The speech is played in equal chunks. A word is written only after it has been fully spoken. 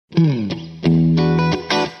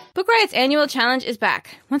Riot's annual challenge is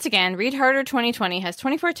back. Once again, Read Harder 2020 has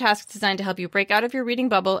 24 tasks designed to help you break out of your reading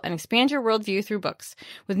bubble and expand your worldview through books.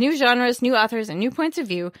 With new genres, new authors, and new points of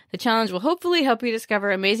view, the challenge will hopefully help you discover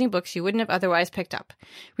amazing books you wouldn't have otherwise picked up.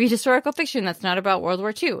 Read historical fiction that's not about World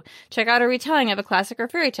War II. Check out a retelling of a classic or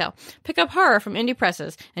fairy tale. Pick up horror from indie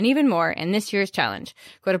presses, and even more in this year's challenge.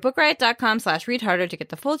 Go to bookriot.com/readharder to get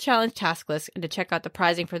the full challenge task list and to check out the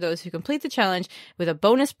prizing for those who complete the challenge with a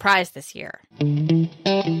bonus prize this year.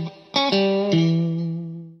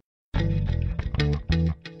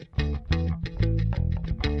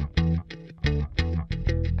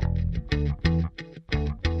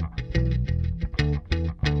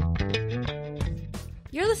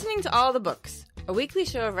 You're listening to All the Books, a weekly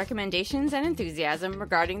show of recommendations and enthusiasm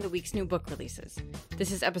regarding the week's new book releases.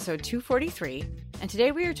 This is episode 243, and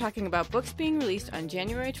today we are talking about books being released on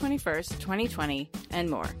January 21st, 2020, and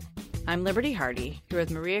more. I'm Liberty Hardy, here with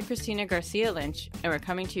María Cristina Garcia Lynch, and we're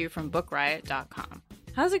coming to you from bookriot.com.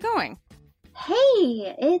 How's it going?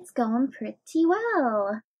 Hey, it's going pretty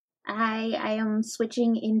well. I am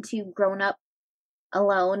switching into grown-up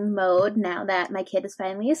alone mode now that my kid is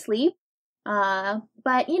finally asleep.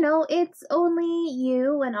 But you know, it's only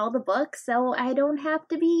you and all the books, so I don't have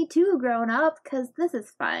to be too grown up, because this is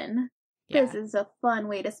fun. Yeah. This is a fun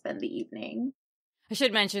way to spend the evening. I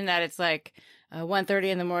should mention that it's like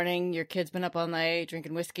 1:30 in the morning, your kid's been up all night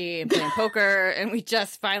drinking whiskey and playing poker, and we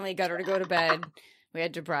just finally got her to go to bed. We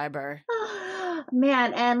had to bribe her.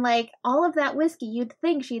 Man, and like all of that whiskey, you'd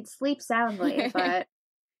think she'd sleep soundly, but...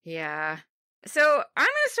 Yeah. So I'm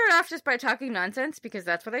going to start off just by talking nonsense, because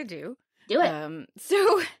that's what I do. Do it.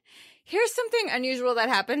 So here's something unusual that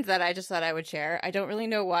happened that I just thought I would share. I don't really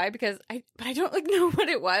know why, but I don't know what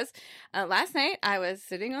it was. Last night I was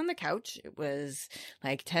sitting on the couch. It was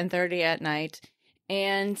like 10:30 at night,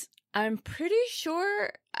 and I'm pretty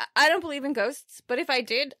sure I don't believe in ghosts, but if I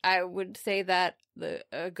did, I would say that the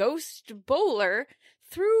ghost bowler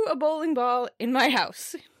threw a bowling ball in my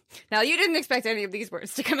house. Now, you didn't expect any of these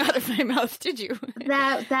words to come out of my mouth, did you?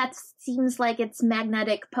 That seems like it's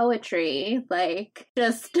magnetic poetry, like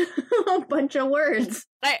just a bunch of words.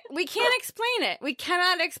 We can't explain it. We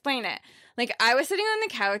cannot explain it. Like, I was sitting on the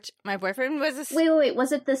couch, my boyfriend was asleep. Wait,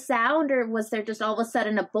 was it the sound, or was there just all of a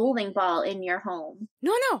sudden a bowling ball in your home?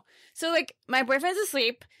 No. So, like, my boyfriend's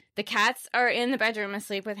asleep, the cats are in the bedroom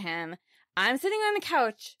asleep with him. I'm sitting on the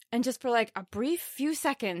couch, and just for like a brief few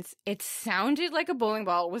seconds, it sounded like a bowling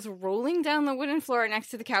ball was rolling down the wooden floor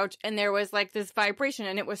next to the couch, and there was like this vibration,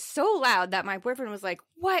 and it was so loud that my boyfriend was like,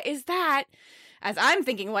 "What is that?" As I'm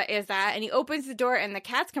thinking, "What is that?" And he opens the door, and the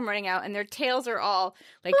cats come running out, and their tails are all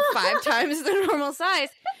like 5 times the normal size.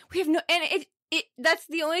 We have that's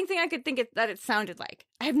the only thing I could think that it sounded like.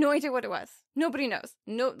 I have no idea what it was. Nobody knows.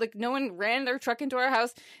 No one ran their truck into our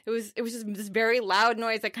house. It was just this very loud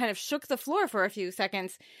noise that kind of shook the floor for a few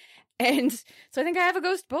seconds. And so I think I have a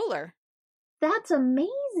ghost bowler. That's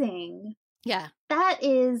amazing. Yeah. That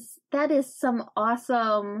is some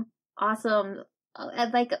awesome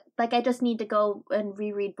like I just need to go and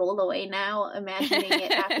reread Bowl Away now, imagining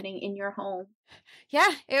it happening in your home. Yeah,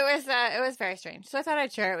 it was very strange. So I thought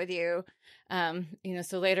I'd share it with you.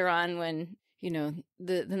 So later on when,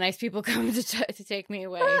 the nice people come to take me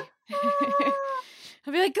away,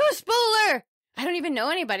 I'll be like, "Ghost bowler!" I don't even know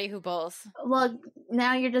anybody who bowls. Well,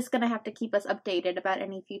 now you're just going to have to keep us updated about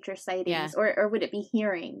any future sightings, or would it be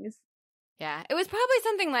hearings? Yeah, it was probably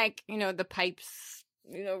something like, the pipes,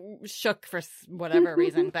 shook for whatever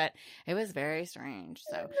reason, but it was very strange.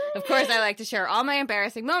 So, of course, I like to share all my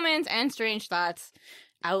embarrassing moments and strange thoughts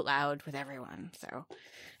out loud with everyone. So,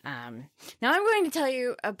 now I'm going to tell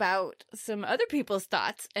you about some other people's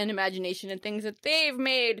thoughts and imagination and things that they've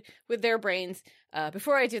made with their brains.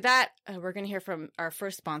 Before I do that, we're going to hear from our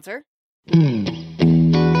first sponsor.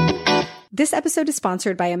 This episode is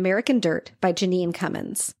sponsored by American Dirt by Janine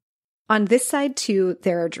Cummins. On this side, too,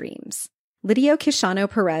 there are dreams. Lidia Quixano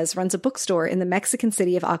Perez runs a bookstore in the Mexican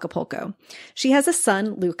city of Acapulco. She has a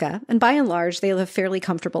son, Luca, and by and large, they live a fairly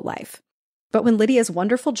comfortable life. But when Lydia's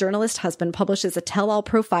wonderful journalist husband publishes a tell-all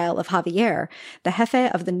profile of Javier, the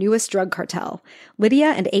jefe of the newest drug cartel, Lydia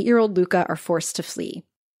and 8-year-old Luca are forced to flee.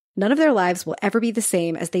 None of their lives will ever be the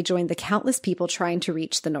same as they join the countless people trying to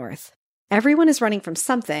reach the north. Everyone is running from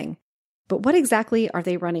something, but what exactly are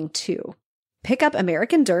they running to? Pick up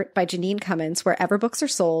American Dirt by Janine Cummins wherever books are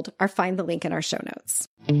sold, or find the link in our show notes.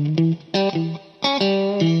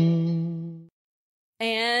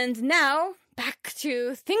 And now, back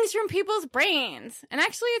to things from people's brains. And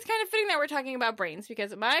actually, it's kind of fitting that we're talking about brains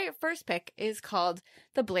because my first pick is called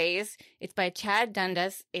The Blaze. It's by Chad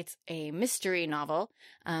Dundas. It's a mystery novel.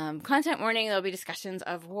 Content warning, there'll be discussions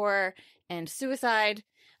of war and suicide.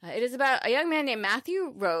 It is about a young man named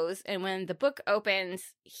Matthew Rose, and when the book opens,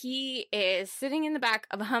 he is sitting in the back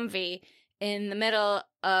of a Humvee in the middle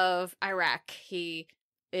of Iraq. He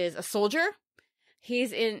is a soldier.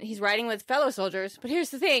 He's riding with fellow soldiers, but here's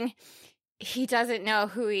the thing. He doesn't know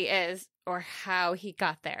who he is or how he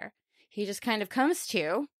got there. He just kind of comes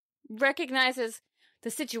to, recognizes the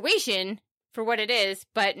situation for what it is,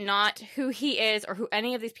 but not who he is or who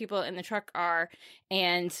any of these people in the truck are,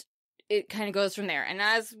 and it kind of goes from there. And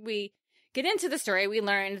as we get into the story, we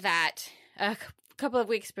learn that a couple of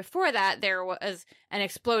weeks before that, there was an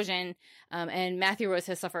explosion, and Matthew Rose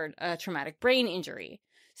has suffered a traumatic brain injury.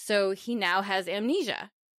 So he now has amnesia.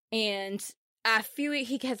 And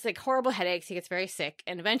he gets like horrible headaches. He gets very sick.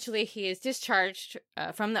 And eventually he is discharged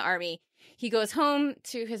from the army. He goes home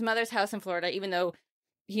to his mother's house in Florida, even though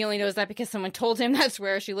he only knows that because someone told him that's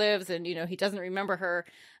where she lives. And, he doesn't remember her.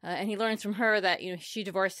 And he learns from her that, she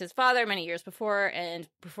divorced his father many years before. And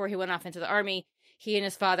before he went off into the army, he and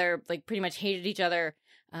his father like pretty much hated each other.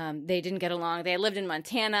 They didn't get along. They had lived in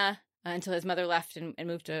Montana until his mother left and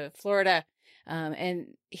moved to Florida.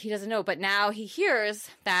 And he doesn't know, but now he hears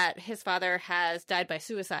that his father has died by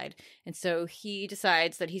suicide. And so he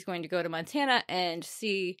decides that he's going to go to Montana and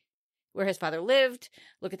see where his father lived,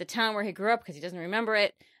 look at the town where he grew up because he doesn't remember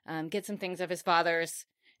it, get some things of his father's,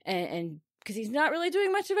 and because he's not really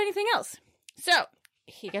doing much of anything else. So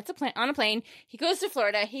he gets on a plane, he goes to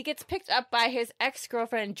Florida, he gets picked up by his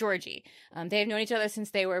ex-girlfriend, Georgie. They've known each other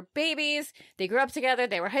since they were babies, they grew up together,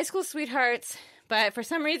 they were high school sweethearts, but for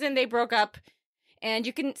some reason they broke up. And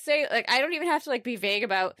you can say, I don't even have to, be vague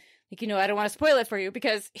about, I don't want to spoil it for you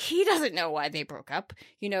because he doesn't know why they broke up,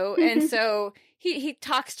 and so he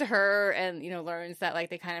talks to her and, learns that,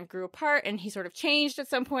 they kind of grew apart and he sort of changed at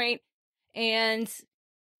some point. And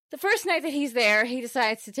the first night that he's there, he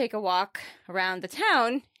decides to take a walk around the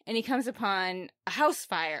town and he comes upon a house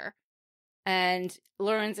fire and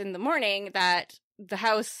learns in the morning that the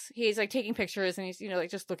house, he's, taking pictures and he's,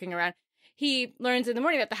 just looking around. He learns in the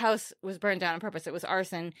morning that the house was burned down on purpose. It was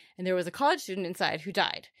arson, and there was a college student inside who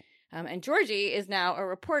died. And Georgie is now a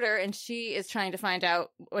reporter, and she is trying to find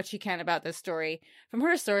out what she can about this story from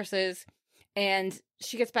her sources. And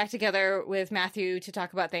she gets back together with Matthew to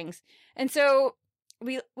talk about things. And so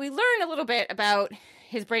we learn a little bit about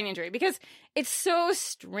his brain injury, because it's so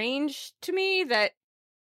strange to me that,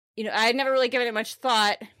 I had never really given it much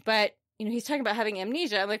thought, but, he's talking about having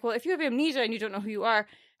amnesia. I'm like, well, if you have amnesia and you don't know who you are,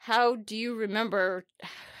 how do you remember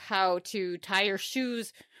how to tie your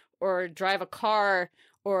shoes or drive a car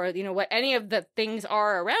or, what any of the things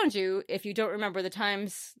are around you if you don't remember the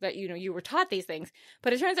times that, you were taught these things?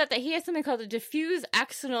 But it turns out that he has something called a diffuse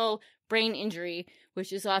axonal brain injury,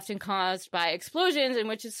 which is often caused by explosions,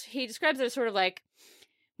 and he describes it as sort of like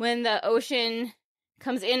when the ocean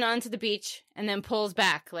comes in onto the beach and then pulls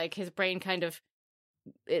back, like his brain kind of,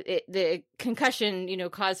 the concussion,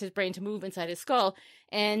 caused his brain to move inside his skull.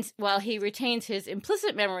 And while he retains his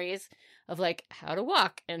implicit memories of how to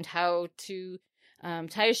walk and how to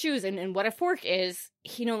tie his shoes and what a fork is,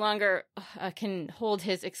 he no longer can hold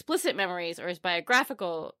his explicit memories or his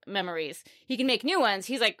biographical memories. He can make new ones.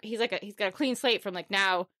 He's got a clean slate from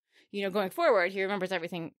now, going forward. He remembers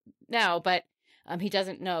everything now, but he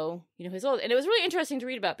doesn't know, his old. And it was really interesting to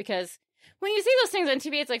read about, because when you see those things on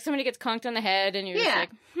TV, it's like somebody gets conked on the head and you're just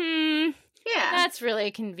like, yeah, that's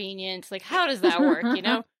really convenient. How does that work,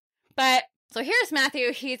 But so here's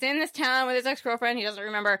Matthew. He's in this town with his ex-girlfriend. He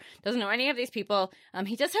doesn't know any of these people.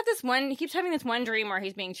 He does have he keeps having this one dream where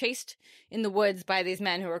he's being chased in the woods by these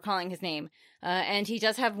men who are calling his name. And he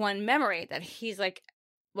does have one memory that he's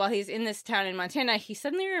while he's in this town in Montana, he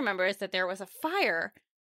suddenly remembers that there was a fire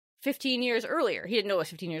 15 years earlier. He didn't know it was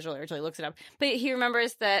 15 years earlier until he looks it up. But he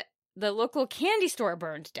remembers that the local candy store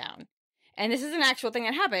burned down. And this is an actual thing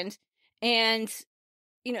that happened. And,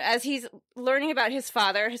 as he's learning about his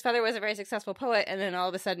father was a very successful poet, and then all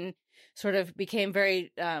of a sudden sort of became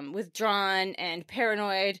very withdrawn and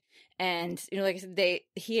paranoid. And, like I said,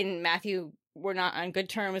 he and Matthew were not on good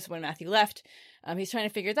terms when Matthew left. He's trying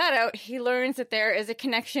to figure that out. He learns that there is a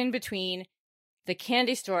connection between the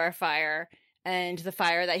candy store fire and the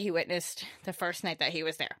fire that he witnessed the first night that he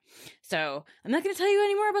was there. So I'm not going to tell you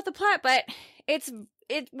any more about the plot, but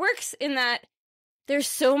it works in that there's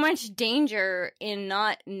so much danger in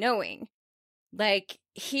not knowing.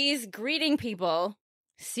 He's greeting people,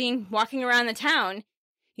 walking around the town.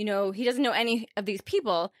 He doesn't know any of these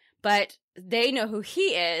people, but they know who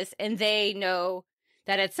he is, and they know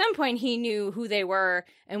that at some point he knew who they were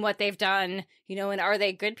and what they've done, you know, and are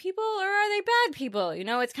they good people or are they bad people? You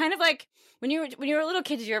know, it's kind of like when you were a little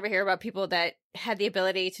kid, did you ever hear about people that had the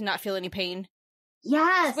ability to not feel any pain?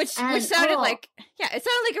 Yes. Which sounded like, it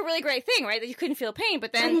sounded like a really great thing, right? That you couldn't feel pain,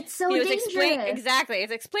 but then it's so dangerous.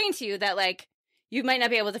 It's explained to you that, like, you might not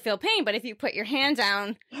be able to feel pain, but if you put your hand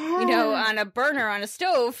down, you know, on a burner, on a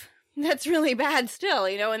stove, that's really bad still,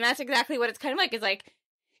 you know, and that's exactly what it's kind of like. It's like,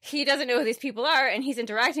 he doesn't know who these people are, and he's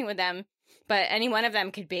interacting with them, but any one of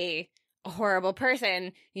them could be a horrible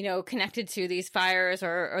person, you know, connected to these fires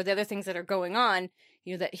or the other things that are going on,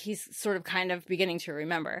 you know, that he's sort of kind of beginning to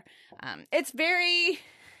remember. It's very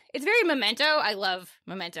Memento. I love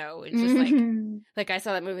Memento. It's just like I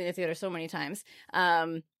saw that movie in the theater so many times.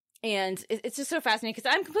 And it's just so fascinating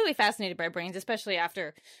because I'm completely fascinated by brains, especially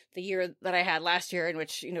after the year that I had last year, in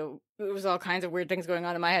which, you know, it was all kinds of weird things going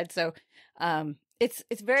on in my head. So,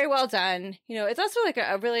 it's very well done. You know, it's also like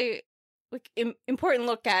a really like important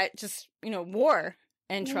look at just, you know, war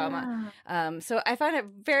and trauma. So I find it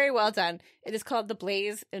very well done. It is called The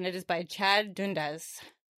Blaze, and it is by Chad Dundas.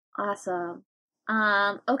 Awesome.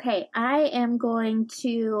 Okay, I am going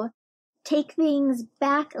to take things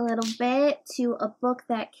back a little bit to a book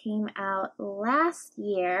that came out last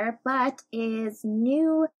year, but is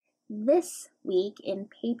new this week in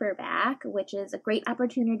paperback, which is a great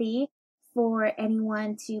opportunity for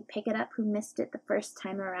anyone to pick it up who missed it the first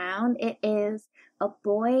time around. It is A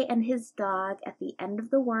Boy and His Dog at the End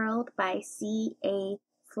of the World by C.A.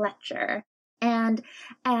 Fletcher. And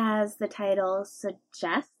as the title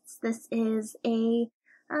suggests, this is a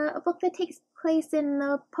book that takes place in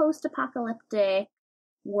the post-apocalyptic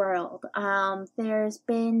world. There's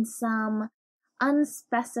been some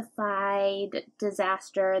unspecified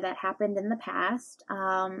disaster that happened in the past,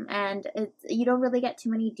 and you don't really get too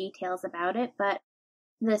many details about it, but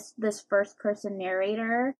this first-person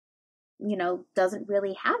narrator, you know, doesn't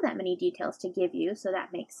really have that many details to give you, so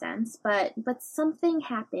that makes sense. But something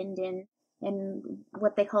happened in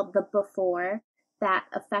what they called the before that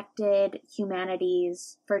affected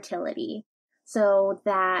humanity's fertility, so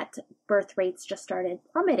that birth rates just started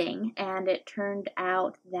plummeting, and it turned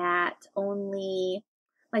out that only,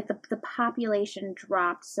 like, the population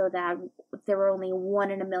dropped so that there were only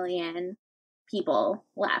 1 in a million people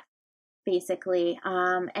left, basically.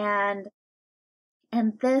 And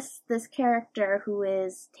this character who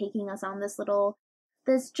is taking us on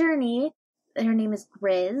this journey, her name is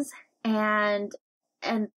Grizz, and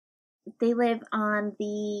they live on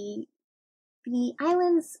the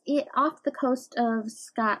islands off the coast of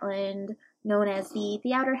Scotland known as the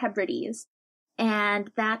Outer Hebrides.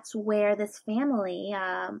 And that's where this family,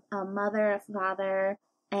 a mother, a father,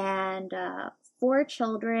 and 4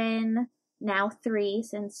 children, now 3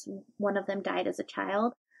 since one of them died as a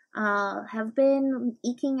child, have been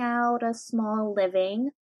eking out a small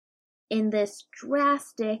living in this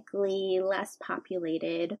drastically less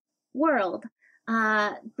populated world.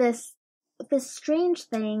 This strange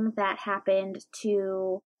thing that happened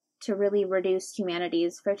to really reduce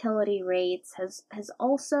humanity's fertility rates has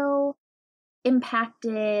also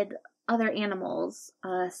impacted other animals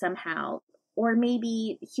somehow, or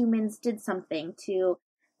maybe humans did something to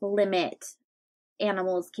limit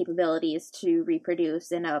animals' capabilities to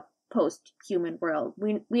reproduce in a post-human world.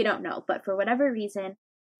 We don't know, but for whatever reason,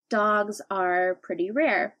 dogs are pretty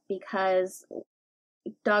rare because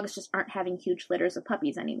dogs just aren't having huge litters of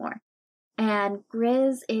puppies anymore. And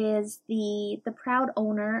Grizz is the proud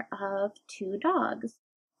owner of 2 dogs,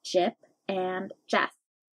 Chip and Jess.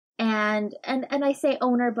 And I say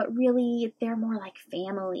owner, but really they're more like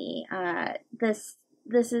family. This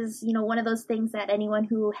is, you know, one of those things that anyone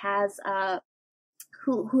who has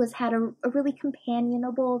who has had a really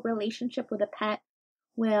companionable relationship with a pet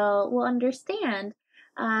will understand.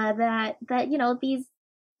 That you know, these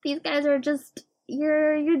guys are just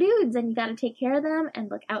your dudes, and you got to take care of them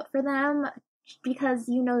and look out for them because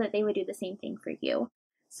you know that they would do the same thing for you.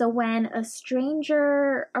 So when a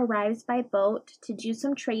stranger arrives by boat to do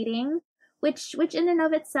some trading, which in and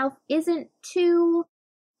of itself isn't too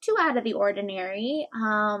out of the ordinary,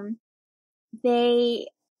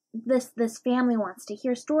 this family wants to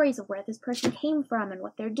hear stories of where this person came from and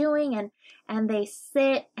what they're doing, and they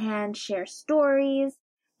sit and share stories,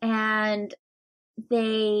 and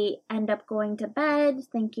they end up going to bed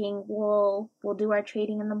thinking we'll do our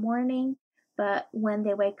trading in the morning. But when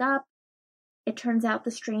they wake up, it turns out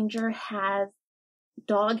the stranger has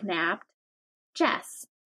dog-napped Jess.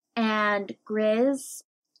 And Grizz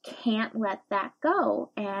can't let that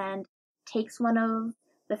go and takes one of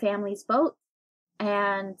the family's boats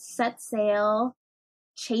and sets sail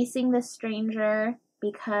chasing this stranger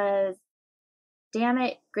because damn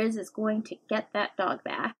it, Grizz is going to get that dog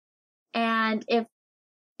back. And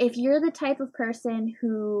if you're the type of person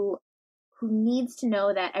who needs to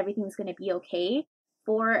know that everything's going to be okay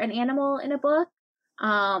for an animal in a book,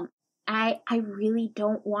 I really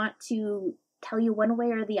don't want to tell you one way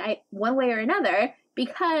or another,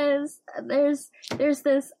 because there's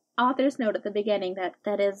this author's note at the beginning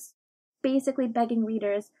that is basically begging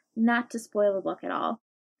readers not to spoil the book at all.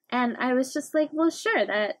 And I was just like, well, sure,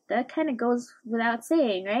 that kind of goes without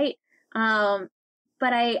saying, right?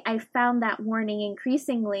 But I found that warning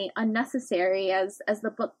increasingly unnecessary as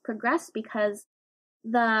the book progressed, because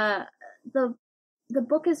the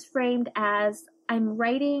book is framed as, I'm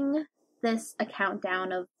writing this account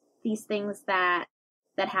down of these things that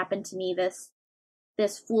happened to me, this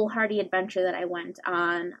foolhardy adventure that I went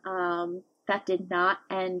on, that did not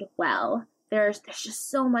end well. There's just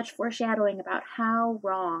so much foreshadowing about how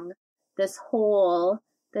wrong this whole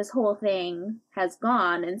thing has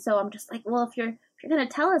gone. And so I'm just like, well, if you're going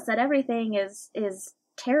to tell us that everything is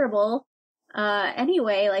terrible,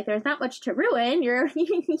 anyway, like, there's not much to ruin.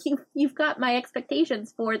 You've got my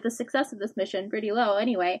expectations for the success of this mission pretty low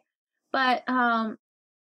anyway. But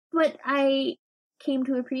I came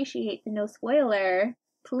to appreciate the no spoiler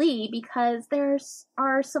plea, because there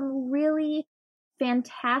are some really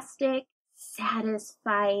fantastic,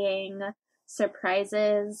 satisfying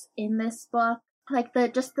surprises in this book. Like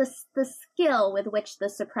the skill with which the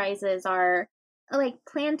surprises are, like,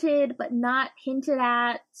 planted but not hinted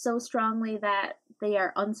at so strongly that they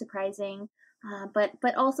are unsurprising.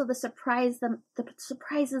 But also the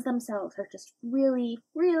surprises themselves are just really,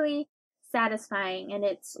 really satisfying. And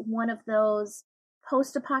it's one of those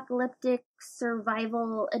post-apocalyptic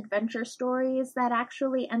survival adventure stories that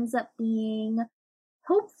actually ends up being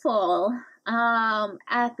hopeful,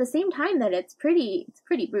 at the same time that it's pretty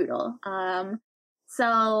brutal.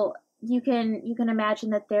 So you can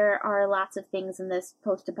imagine that there are lots of things in this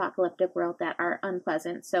post-apocalyptic world that are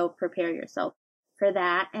unpleasant, so prepare yourself for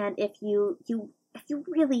that. And if you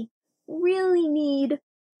really, really need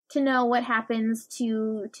to know what happens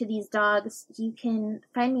to these dogs, you can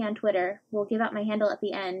find me on Twitter. We'll give out my handle at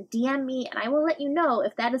the end. DM me, and I will let you know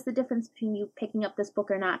if that is the difference between you picking up this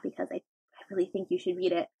book or not, because I really think you should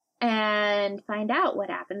read it. And find out what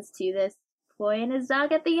happens to this boy and his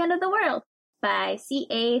dog at the end of the world, by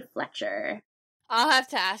C.A. Fletcher. I'll have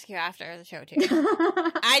to ask you after the show, too.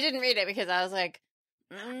 I didn't read it because I was like,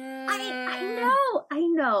 I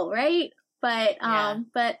know, right? But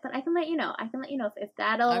but I can let you know.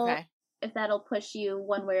 If that'll push you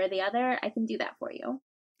one way or the other, I can do that for you.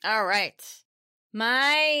 All right.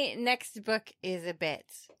 My next book is a bit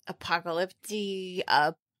apocalypsy,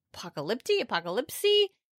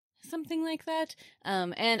 something like that.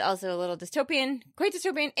 And also a little dystopian, quite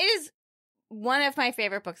dystopian. It is one of my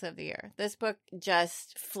favorite books of the year. This book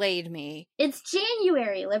just flayed me. It's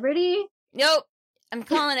January, Liberty. Nope. I'm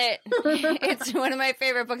calling it. It's one of my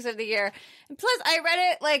favorite books of the year. And plus, I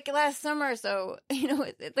read it like last summer, so,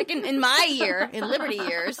 like in my year, in Liberty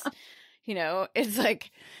years, it's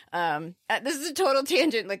like, this is a total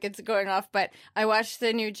tangent, like it's going off, but I watched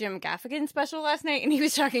the new Jim Gaffigan special last night, and he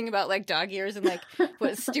was talking about like dog years and like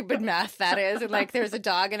what stupid math that is. And like there's a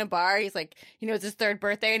dog in a bar. He's like, it's his 3rd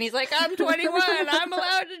birthday, and he's like, I'm 21, I'm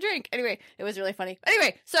allowed to drink. Anyway, it was really funny.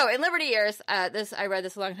 Anyway, so in Liberty years, I read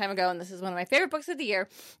this a long time ago, and this is one of my favorite books of the year.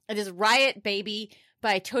 It is Riot Baby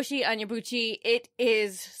by Toshi Onyebuchi. It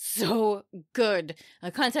is so good.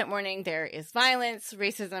 Content warning, there is violence,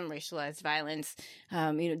 racism, racialized violence,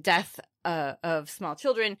 death of small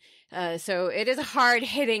children. So it is a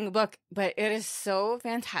hard-hitting book, but it is so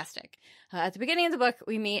fantastic. At the beginning of the book,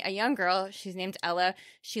 we meet a young girl. She's named Ella.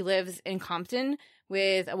 She lives in Compton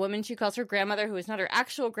with a woman she calls her grandmother, who is not her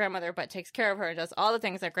actual grandmother, but takes care of her and does all the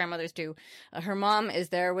things that grandmothers do. Her mom is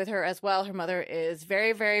there with her as well. Her mother is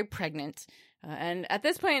very, very pregnant. And at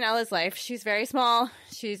this point in Ella's life, she's very small.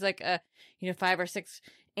 She's like 5 or 6,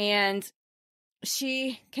 and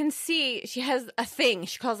she can see, she has a thing,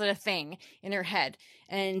 she calls it a thing in her head.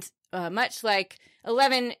 And much like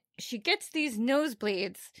 11, she gets these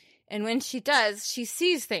nosebleeds, and when she does, she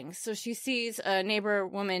sees things. So she sees a neighbor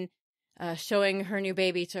woman showing her new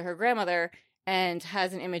baby to her grandmother, and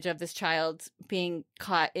has an image of this child being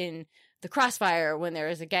caught in the crossfire when there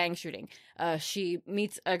is a gang shooting. She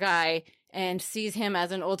meets a guy and sees him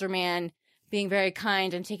as an older man being very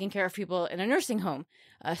kind and taking care of people in a nursing home.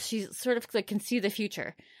 She sort of like can see the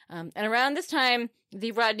future. And around this time,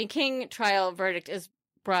 the Rodney King trial verdict is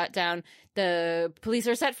brought down. The police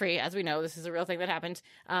are set free. As we know, this is a real thing that happened.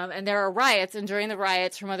 And there are riots. And during the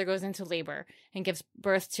riots, her mother goes into labor and gives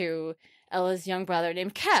birth to Ella's young brother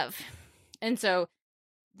named Kev. And so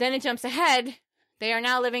then it jumps ahead They are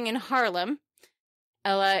now living in Harlem.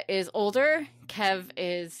 Ella is older. Kev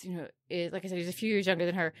is, like I said, he's a few years younger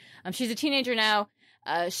than her. She's a teenager now.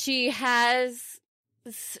 She has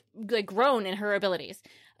grown in her abilities.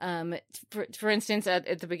 For instance,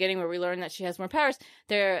 at the beginning where we learn that she has more powers,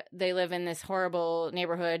 they live in this horrible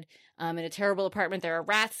neighborhood, in a terrible apartment. There are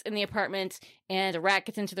rats in the apartment, and a rat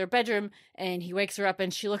gets into their bedroom, and he wakes her up,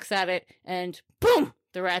 and she looks at it, and boom,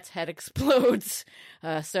 the rat's head explodes.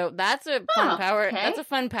 So that's a fun power. Okay. That's a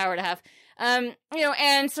fun power to have.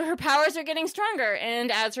 And so her powers are getting stronger,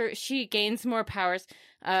 and as she gains more powers,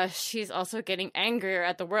 she's also getting angrier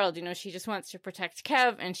at the world. She just wants to protect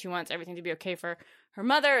Kev, and she wants everything to be okay for her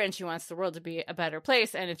mother, and she wants the world to be a better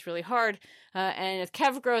place, and it's really hard. And as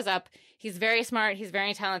Kev grows up, he's very smart, he's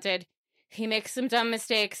very talented, he makes some dumb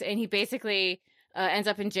mistakes, and he basically ends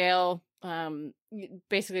up in jail,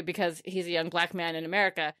 basically because he's a young black man in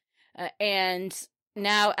America. And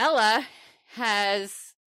now Ella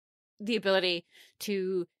has the ability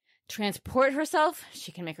to transport herself.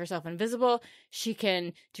 She can make herself invisible. She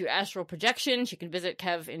can do astral projection. She can visit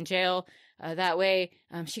Kev in jail that way.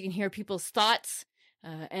 She can hear people's thoughts.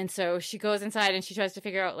 And so she goes inside and she tries to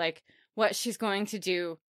figure out what she's going to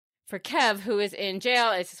do for Kev, who is in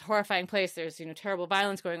jail. It's this horrifying place. There's, terrible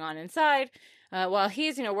violence going on inside, while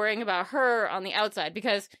he's, worrying about her on the outside,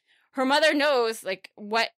 because her mother knows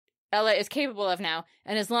what Ella is capable of now.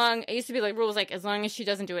 And it used to be rules, as long as she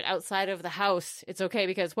doesn't do it outside of the house, it's okay,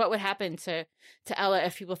 because what would happen to Ella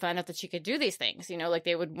if people found out that she could do these things?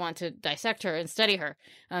 They would want to dissect her and study her.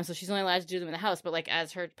 So she's only allowed to do them in the house. But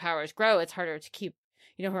as her powers grow, it's harder to keep,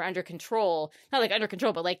 her under control. Not under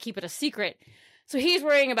control, but keep it a secret. So he's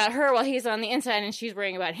worrying about her while he's on the inside, and she's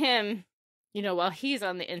worrying about him, while he's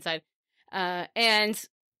on the inside. And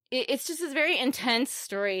it's just this very intense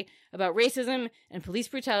story about racism and police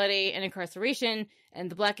brutality and incarceration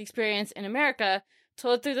and the Black experience in America,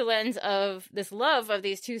 told through the lens of this love of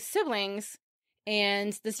these two siblings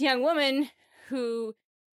and this young woman who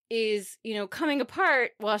is, coming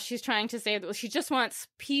apart while she's trying to say that she just wants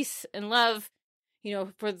peace and love,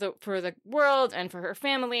 for the world and for her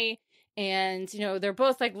family. And, they're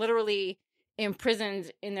both literally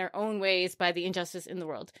imprisoned in their own ways by the injustice in the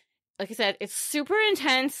world. Like I said, it's super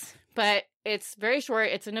intense, but it's very short.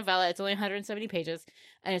 It's a novella. It's only 170 pages,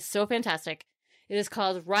 and it's so fantastic. It is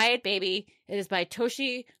called Riot Baby. It is by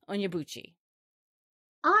Toshi Onyebuchi.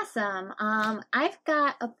 Awesome. I've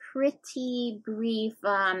got a pretty brief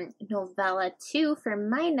novella too for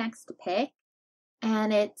my next pick,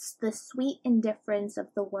 and it's The Sweet Indifference of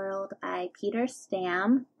the World by Peter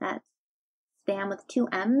Stam. That's Stam with 2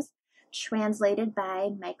 M's. Translated by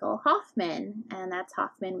Michael Hoffman, and that's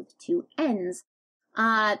Hoffman with 2 N's.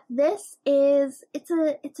 This is, it's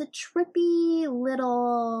a trippy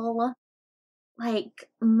little,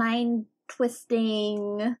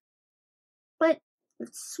 mind-twisting, but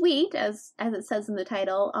sweet, as it says in the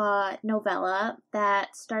title, novella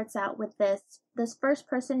that starts out with this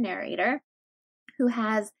first-person narrator who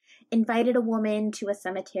has invited a woman to a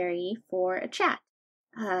cemetery for a chat.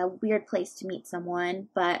 Weird place to meet someone,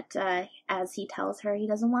 but as he tells her, he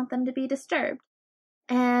doesn't want them to be disturbed.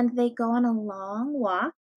 And they go on a long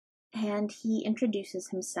walk, and he introduces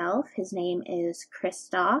himself. His name is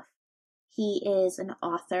Christoph. He is an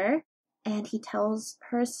author, and he tells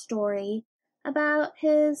her story about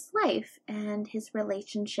his life and his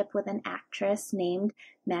relationship with an actress named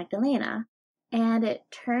Magdalena. And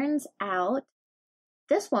it turns out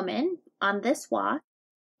this woman on this walk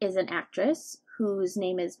is an actress whose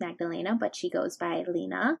name is Magdalena, but she goes by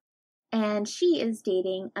Lena, and she is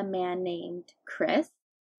dating a man named Chris,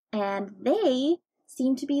 and they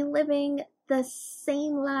seem to be living the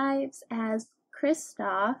same lives as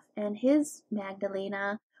Christoph and his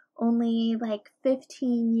Magdalena, only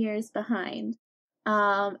 15 years behind.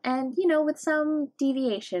 And, with some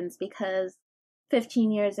deviations, because 15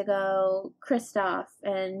 years ago, Christoph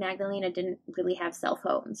and Magdalena didn't really have cell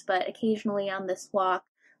phones, but occasionally on this walk,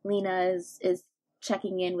 Lena is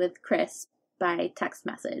checking in with Chris by text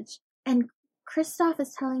message. And Christoph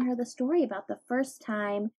is telling her the story about the first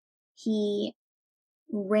time he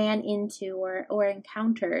ran into or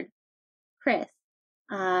encountered Chris,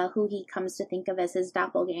 who he comes to think of as his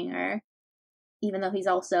doppelganger, even though he's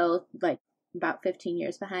also about 15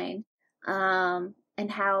 years behind. And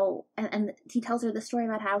how, and he tells her the story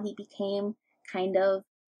about how he became kind of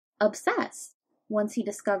obsessed once he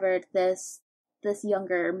discovered this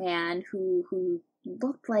younger man who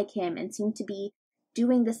looked like him and seemed to be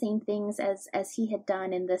doing the same things as he had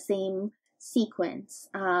done in the same sequence.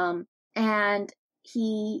 And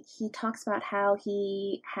he talks about how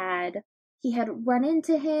he had run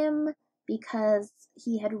into him because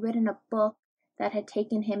he had written a book that had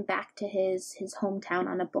taken him back to his hometown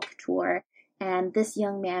on a book tour, and this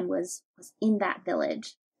young man was in that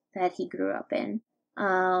village that he grew up in.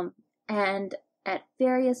 And at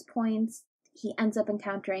various points, he ends up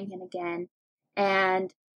encountering him again,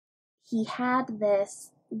 and he had this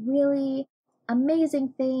really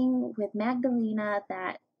amazing thing with Magdalena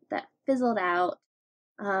that fizzled out,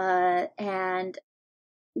 and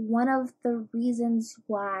one of the reasons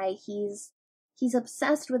why he's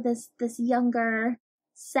obsessed with this younger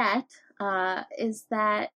Set is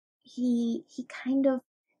that he kind of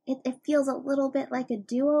it feels a little bit like a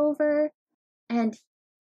do-over, and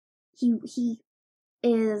he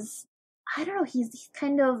is, I don't know, he's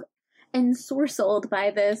kind of ensorcelled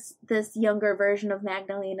by this younger version of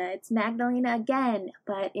Magdalena. It's Magdalena again,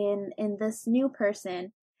 but in this new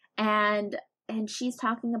person, and she's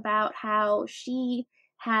talking about how she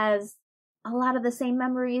has a lot of the same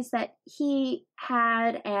memories that he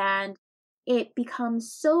had, and it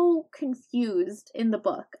becomes so confused in the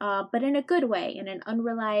book, but in a good way, in an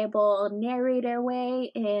unreliable narrator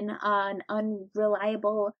way, in an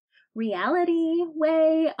unreliable reality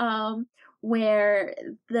way, where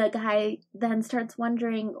the guy then starts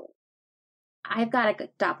wondering, I've got a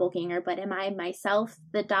doppelganger, but am I myself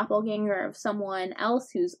the doppelganger of someone else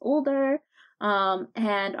who's older?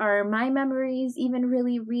 And are my memories even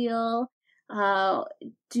really real?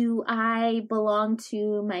 Do I belong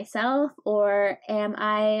to myself, or am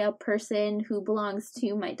I a person who belongs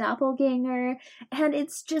to my doppelganger? And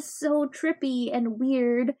it's just so trippy and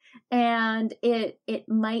weird, and it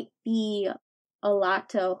might be a lot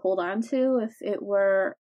to hold on to if it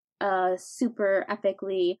were a super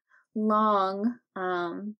epically long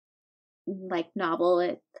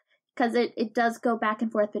novel, because it does go back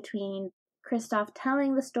and forth between Kristoff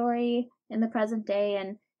telling the story in the present day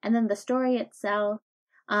and then the story itself,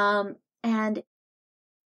 and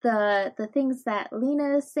the things that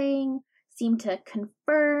Lena is saying seem to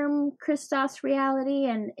confirm Kristoff's reality,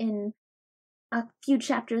 and in a few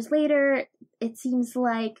chapters later, it seems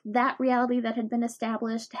like that reality that had been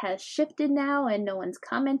established has shifted now, and no one's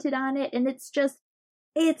commented on it, and it's just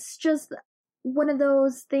one of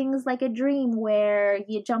those things like a dream where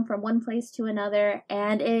you jump from one place to another,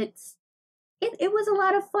 and it was a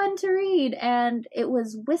lot of fun to read, and it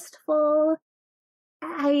was wistful.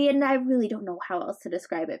 I really don't know how else to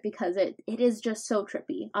describe it, because it is just so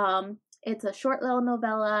trippy. It's a short little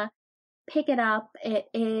novella. Pick it up. It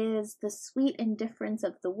is The Sweet Indifference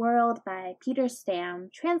of the World by Peter Stam,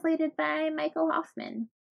 translated by Michael Hoffman.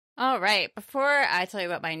 All right. Before I tell you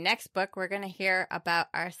about my next book, we're going to hear about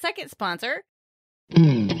our second sponsor.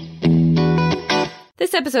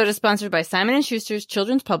 This episode is sponsored by Simon & Schuster's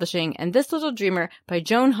Children's Publishing and This Little Dreamer by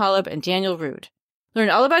Joan Holub and Daniel Rood. Learn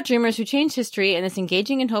all about dreamers who changed history in this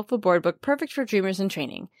engaging and hopeful board book perfect for dreamers in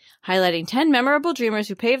training. Highlighting 10 memorable dreamers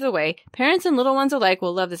who paved the way, parents and little ones alike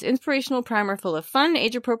will love this inspirational primer full of fun,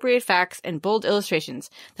 age-appropriate facts and bold illustrations.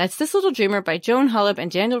 That's This Little Dreamer by Joan Holub and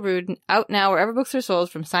Daniel Rood, out now wherever books are sold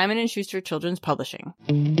from Simon & Schuster Children's Publishing.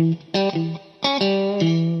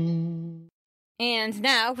 And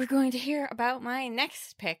now we're going to hear about my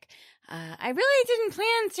next pick. I really didn't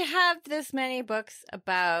plan to have this many books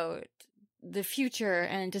about the future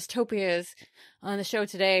and dystopias on the show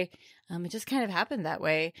today. It just kind of happened that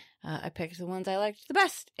way. I picked the ones I liked the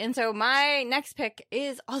best. And so my next pick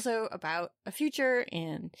is also about a future,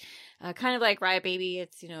 and kind of like Riot Baby.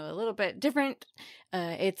 It's, a little bit different.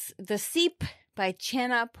 It's The Seep by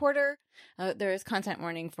Channa Porter. There is content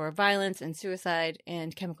warning for violence and suicide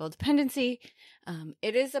and chemical dependency.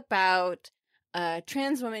 It is about a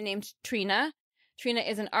trans woman named Trina. Trina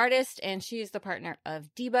is an artist, and she is the partner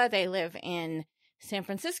of Deba. They live in San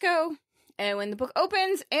Francisco, and when the book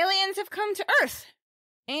opens, aliens have come to Earth,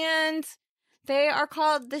 and they are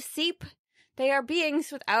called the Seep. They are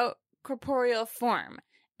beings without corporeal form,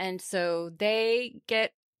 and so they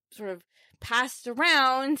get sort of passed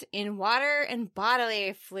around in water and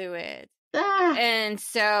bodily fluid. And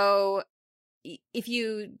so if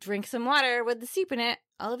you drink some water with the Seep in it,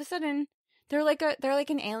 all of a sudden they're like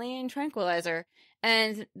an alien tranquilizer.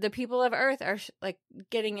 And the people of Earth are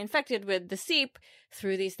getting infected with the Seep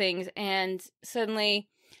through these things, and suddenly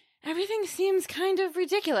everything seems kind of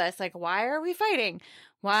ridiculous. Like, why are we fighting?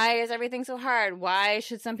 Why is everything so hard? Why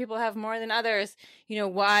should some people have more than others?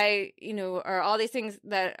 Why, are all these things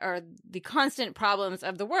that are the constant problems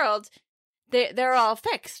of the world, they're all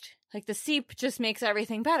fixed. Like, the Seep just makes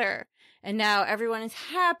everything better. And now everyone is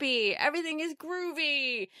happy. Everything is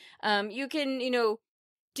groovy. You can,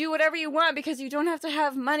 do whatever you want because you don't have to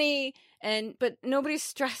have money, but nobody's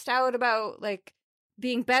stressed out about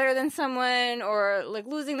being better than someone or like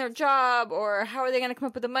losing their job or how are they going to come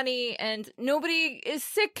up with the money, and nobody is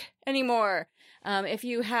sick anymore. If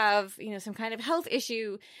you have, some kind of health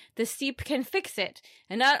issue, the Seep can fix it.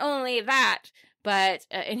 And not only that, but,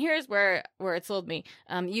 and here's where it sold me.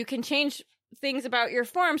 You can change things about your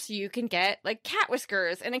form so you can get like cat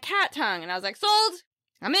whiskers and a cat tongue. And I was like, sold!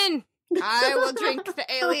 I'm in! I will drink the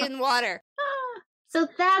alien water. So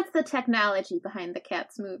that's the technology behind the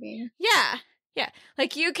Cats movie. Yeah. Yeah.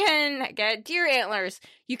 Like you can get deer antlers.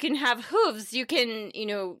 You can have hooves. You can,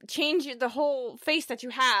 change the whole face that you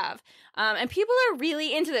have. And people are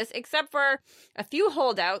really into this, except for a few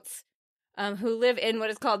holdouts who live in what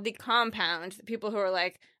is called the compound. People who are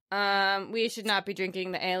like, we should not be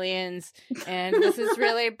drinking the aliens, and this is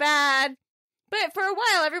really bad. But for a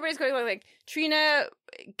while, everybody's going like, Trina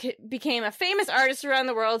became a famous artist around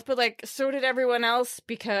the world, but like, so did everyone else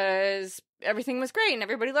because everything was great and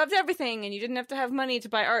everybody loved everything and you didn't have to have money to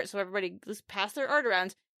buy art, so everybody just passed their art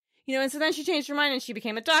around. And so then she changed her mind and she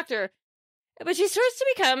became a doctor. But she starts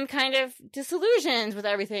to become kind of disillusioned with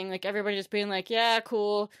everything. Like, everybody just being like, yeah,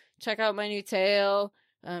 cool, check out my new tail.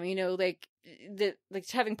 Like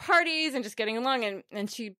having parties and just getting along, and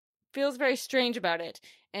she feels very strange about it.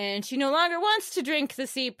 And she no longer wants to drink the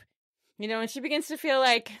Seep, and she begins to feel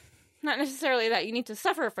like, not necessarily that you need to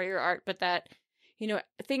suffer for your art, but that,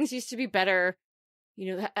 things used to be better,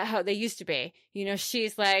 how they used to be.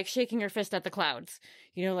 She's like shaking her fist at the clouds,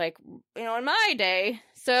 in my day.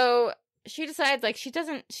 So she decides like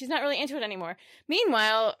she's not really into it anymore.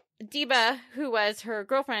 Meanwhile, Diba, who was her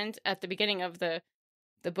girlfriend at the beginning of the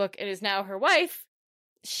book and is now her wife,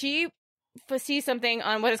 she sees something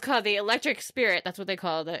on what is called the electric spirit, that's what they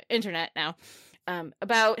call the internet now,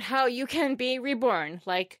 about how you can be reborn,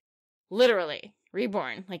 like literally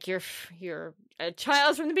reborn, like you're a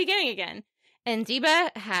child from the beginning again. And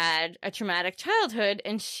Diba had a traumatic childhood,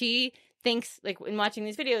 and she thinks, like in watching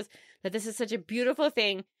these videos, that this is such a beautiful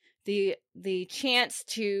thing, the chance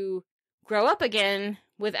to grow up again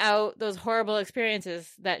without those horrible experiences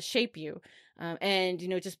that shape you, and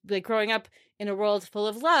just like growing up in a world full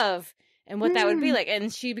of love and what that would be like.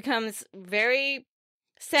 And she becomes very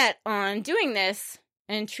set on doing this,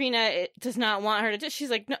 and Trina does not want her to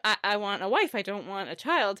she's like, no, I want a wife, I don't want a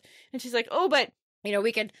child. And she's like, oh, but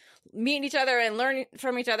we could meet each other and learn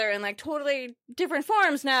from each other in like totally different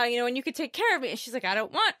forms now, and you could take care of me. And she's like, I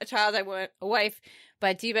don't want a child, I want a wife.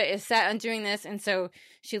 But Diba is set on doing this, and so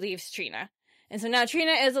she leaves Trina. And so now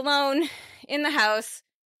Trina is alone in the house,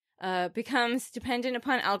 becomes dependent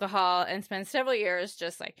upon alcohol, and spends several years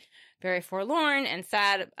just like very forlorn and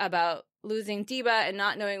sad about losing Diba and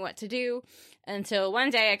not knowing what to do, until one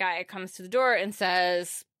day a guy comes to the door and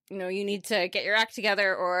says, you need to get your act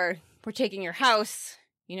together or we're taking your house.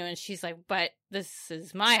 And she's like, but this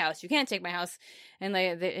is my house. You can't take my house. And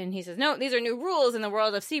and he says, no, these are new rules in the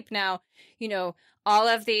world of Seep now. All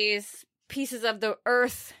of these pieces of the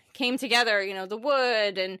earth came together, the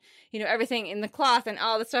wood and, everything in the cloth and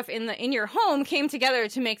all the stuff in your home came together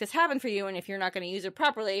to make this happen for you. And if you're not going to use it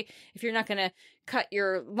properly, if you're not going to cut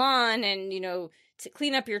your lawn and, to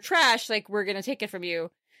clean up your trash, like, we're going to take it from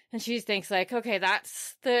you. And she thinks like, okay,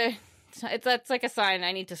 that's like a sign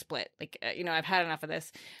I need to split. Like, I've had enough of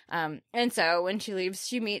this. And so when she leaves,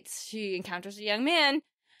 she encounters a young man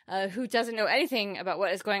who doesn't know anything about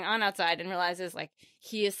what is going on outside, and realizes like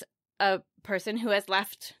he is a person who has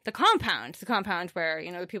left the compound where,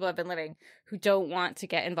 the people have been living, who don't want to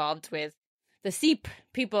get involved with the Seep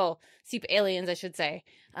people, Seep aliens, I should say.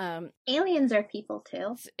 Aliens are people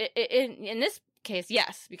too. In this case,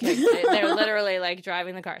 yes, because they're literally like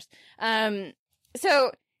driving the cars.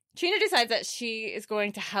 So Trina decides that she is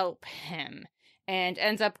going to help him, and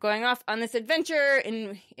ends up going off on this adventure,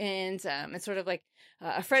 and it's sort of like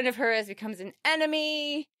a friend of hers becomes an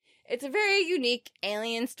enemy. It's a very unique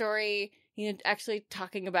alien story, actually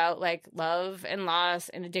talking about like love and loss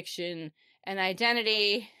and addiction and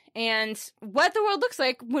identity and what the world looks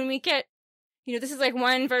like when we get, this is like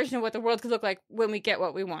one version of what the world could look like when we get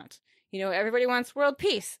what we want. Everybody wants world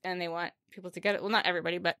peace, and they want people to get it. Well, not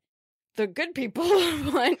everybody, but the good people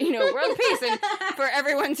want, world peace and for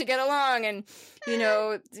everyone to get along and,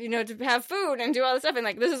 to have food and do all this stuff. And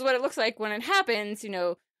like, this is what it looks like when it happens,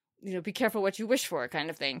 be careful what you wish for kind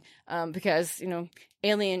of thing. Because,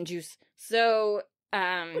 alien juice. So,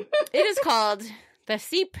 it is called The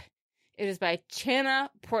Seep. It is by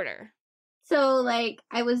Channa Porter. So, like,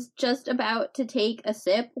 I was just about to take a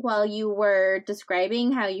sip while you were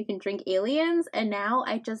describing how you can drink aliens, and now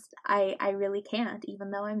I really can't,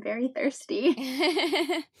 even though I'm very thirsty.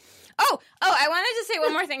 Oh, I wanted to say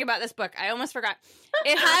one more thing about this book. I almost forgot.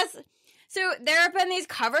 It has, So there have been these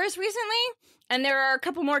covers recently, and there are a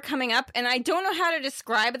couple more coming up, and I don't know how to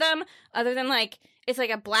describe them other than, like, it's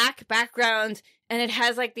like a black background, and it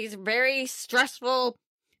has, like, these very stressful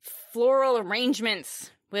floral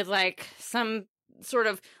arrangements with, like, some sort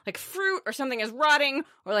of, like, fruit or something is rotting,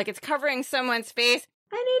 or, like, it's covering someone's face.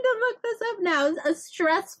 I need to look this up now. It's a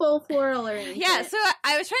stressful floral arrangement. Yeah, so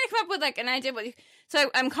I was trying to come up with, like, an idea. So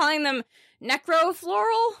I'm calling them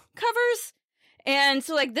necro-floral covers. And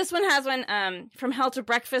so, like, this one has one, From Hell to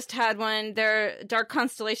Breakfast had one, their Dark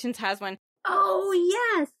Constellations has one. Oh,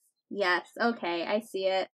 yes! Yes, okay, I see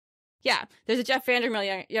it. Yeah, there's a Jeff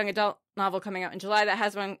Vandermeer young adult novel coming out in July that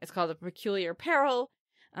has one. It's called A Peculiar Peril.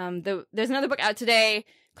 There's another book out today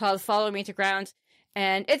called Follow Me to Ground.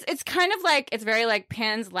 And it's kind of like, it's very like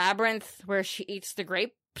Pan's Labyrinth, where she eats the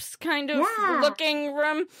grapes kind of looking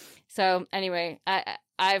room. So anyway,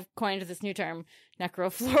 I've coined this new term,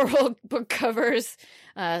 necrofloral book covers.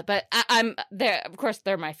 But I'm there. Of course,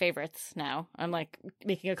 they're my favorites now. I'm like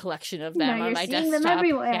making a collection of them on my desktop. Them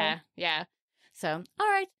everywhere. Yeah. So, all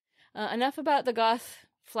right. Enough about the goth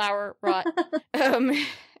flower rot.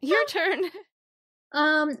 Your turn.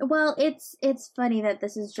 Well, it's funny that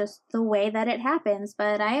this is just the way that it happens,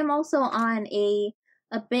 but I am also on a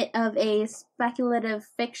bit of a speculative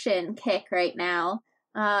fiction kick right now.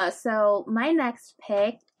 So my next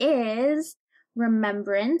pick is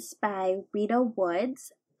Remembrance by Rita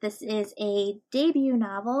Woods. This is a debut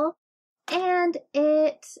novel, and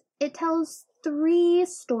it tells 3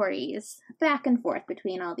 stories back and forth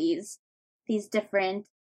between all these different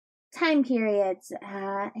time periods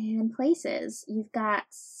and places. You've got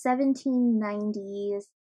 1790s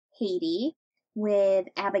Haiti with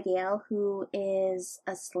Abigail, who is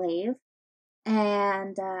a slave,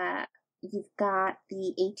 and you've got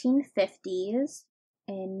the 1850s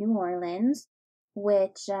in New Orleans,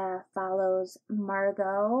 which follows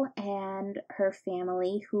Margot and her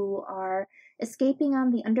family, who are escaping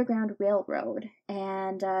on the Underground Railroad,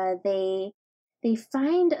 and they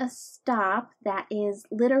find a stop that is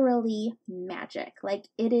literally magic. Like,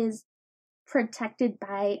 it is protected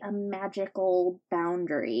by a magical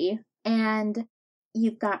boundary. And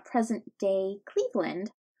you've got present day Cleveland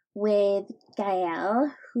with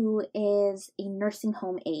Gaelle, who is a nursing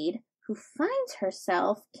home aide who finds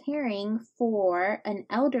herself caring for an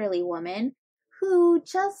elderly woman who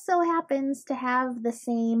just so happens to have the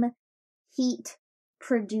same heat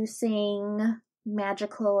producing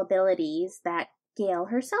magical abilities that Gail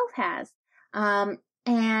herself has.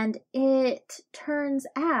 And it turns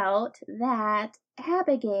out that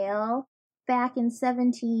Abigail, back in the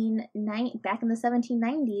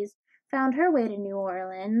 1790s, found her way to New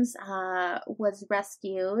Orleans, was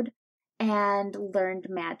rescued, and learned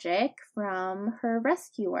magic from her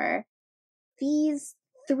rescuer. These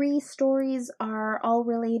 3 stories are all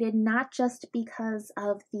related not just because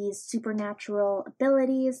of these supernatural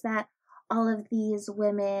abilities that all of these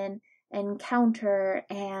women encounter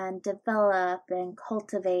and develop and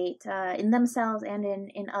cultivate in themselves and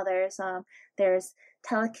in others. There's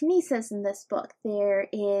telekinesis in this book. There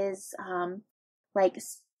is like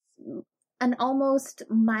an almost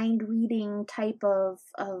mind-reading type of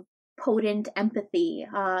potent empathy.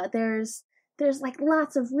 There's like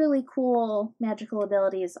lots of really cool magical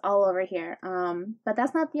abilities all over here. But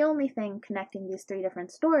that's not the only thing connecting these 3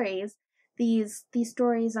 different stories. These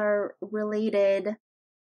stories are related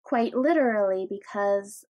quite literally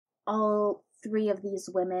because all 3 of these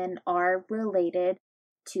women are related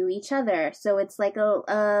to each other. So it's like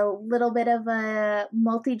a little bit of a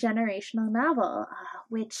multi-generational novel,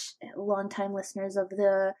 which longtime listeners of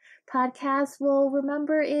the podcast will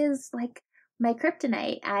remember is like my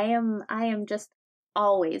kryptonite. I am just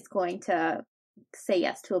always going to say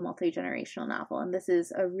yes to a multi-generational novel, and this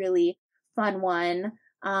is a really fun one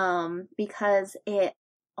because it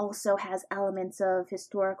also has elements of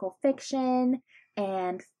historical fiction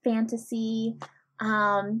and fantasy.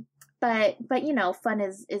 But you know, fun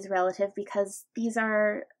is relative because these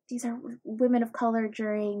are women of color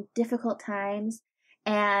during difficult times,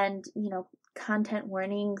 and you know, content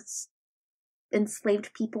warnings.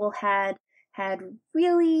 Enslaved people had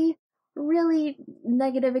really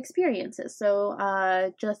negative experiences. So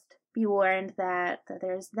just be warned that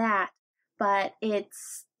there's that. But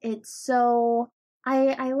it's so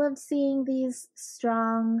I loved seeing these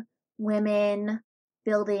strong women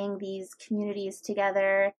building these communities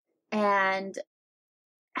together and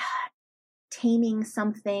taming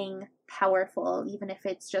something powerful, even if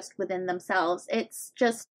it's just within themselves. It's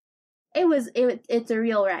a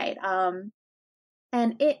real ride.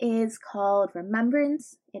 And it is called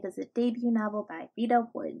Remembrance. It is a debut novel by Rita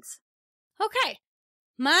Woods. Okay.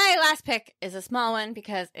 My last pick is a small one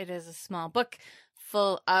because it is a small book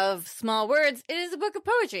full of small words. It is a book of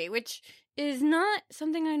poetry, which is not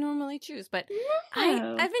something I normally choose, but I've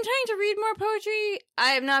been trying to read more poetry.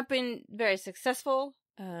 I have not been very successful.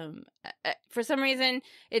 For some reason,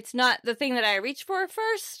 it's not the thing that I reach for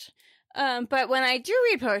first. But when I do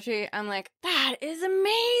read poetry, I'm like, that is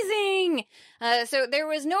amazing! So there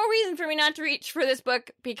was no reason for me not to reach for this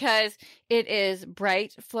book because it is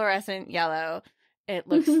bright, fluorescent yellow. It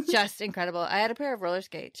looks just incredible. I had a pair of roller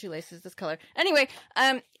skate shoelaces this color. Anyway,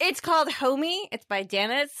 it's called Homie. It's by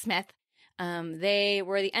Dana Smith. They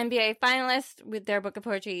were the NBA finalists with their book of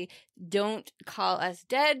poetry, Don't Call Us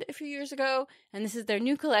Dead, a few years ago. And this is their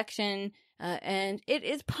new collection. And it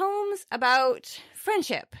is poems about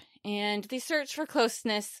friendship and the search for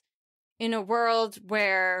closeness in a world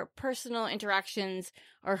where personal interactions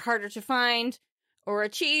are harder to find or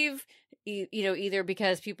achieve, either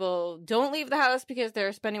because people don't leave the house because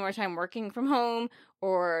they're spending more time working from home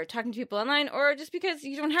or talking to people online, or just because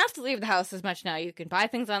you don't have to leave the house as much now. You can buy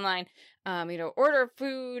things online, order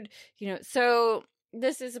food, so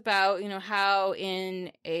this is about, how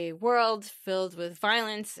in a world filled with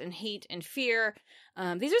violence and hate and fear,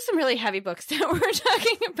 these are some really heavy books that we're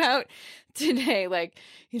talking about today, like,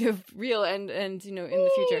 real and in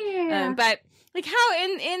the future. But like how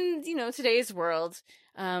in today's world,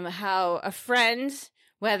 how a friend,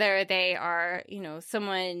 whether they are,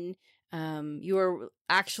 someone you are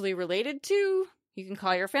actually related to, you can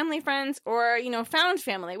call your family friends, or, found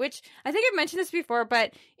family, which I think I've mentioned this before,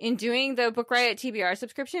 but in doing the Book Riot TBR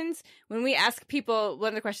subscriptions, when we ask people, one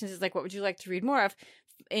of the questions is like, what would you like to read more of?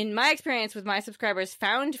 In my experience with my subscribers,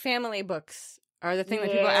 found family books are the thing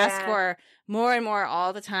that people ask for more and more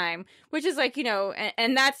all the time, which is like,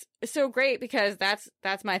 and that's so great because that's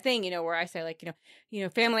my thing, where I say like,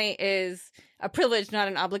 family is a privilege, not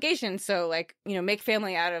an obligation. So like, make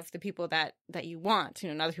family out of the people that you want,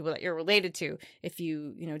 not the people that you're related to if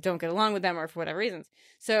you, don't get along with them or for whatever reasons.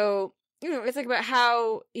 So, it's like about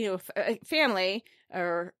how, family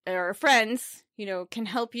or friends, can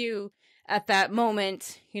help you at that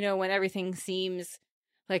moment, when everything seems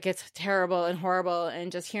like it's terrible and horrible, and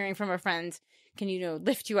just hearing from a friend can,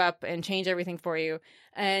 lift you up and change everything for you.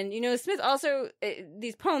 And, Smith also,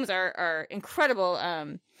 these poems are incredible.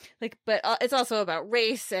 But it's also about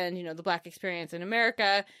race and, the Black experience in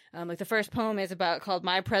America. Like the first poem is called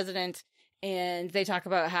My President. And they talk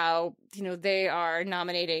about how, they are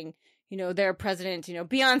nominating, their president,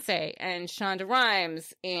 Beyonce and Shonda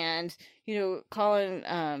Rhimes and,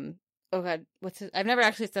 Colin, oh God, what's his? I've never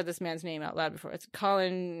actually said this man's name out loud before. It's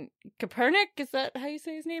Colin Kaepernick. Is that how you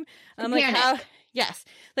say his name?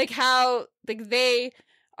 Like how they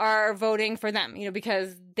are voting for them,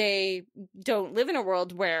 because they don't live in a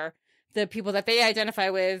world where the people that they identify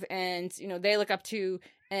with and, they look up to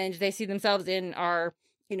and they see themselves in are,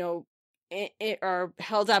 are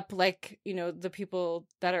held up like, the people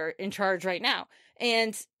that are in charge right now.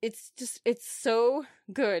 And it's so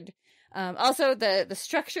good. Also, the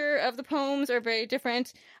structure of the poems are very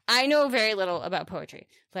different. I know very little about poetry,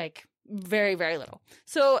 like very, very little.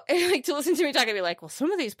 So, like to listen to me talk, I'd be like, well,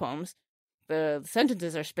 some of these poems, the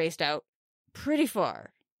sentences are spaced out pretty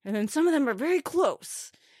far, and then some of them are very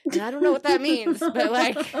close. And I don't know what that means, but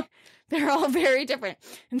like they're all very different.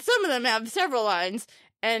 And some of them have several lines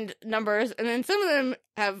and numbers, and then some of them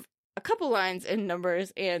have a couple lines and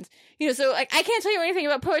numbers, and so like I can't tell you anything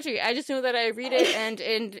about poetry. I just know that I read it and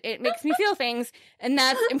it makes me feel things, and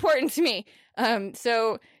that's important to me.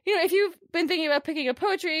 So if you've been thinking about picking up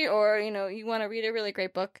poetry, or you want to read a really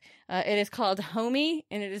great book, it is called Homie,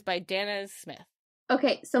 and it is by Dana Smith.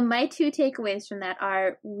 Okay, so my two takeaways from that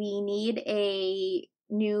are: we need a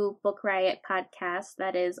new Book Riot podcast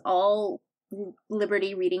that is all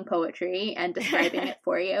Liberty reading poetry and describing it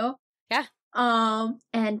for you. Yeah.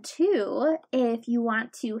 And two, if you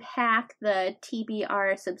want to hack the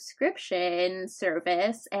TBR subscription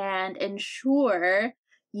service and ensure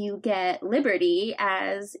you get Liberty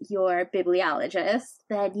as your bibliologist,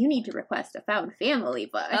 then you need to request a found family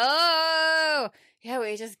book. Oh, yeah,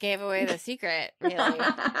 we just gave away the secret, really.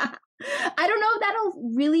 I don't know if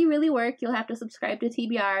that'll really, really work. You'll have to subscribe to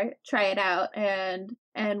TBR, try it out, and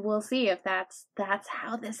we'll see if that's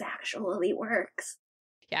how this actually works.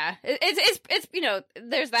 Yeah, it's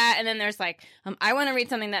there's that, and then there's like, I want to read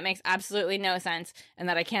something that makes absolutely no sense and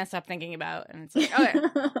that I can't stop thinking about, and it's like, okay,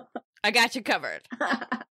 I got you covered.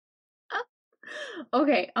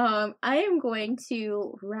 Okay, I am going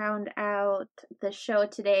to round out the show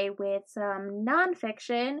today with some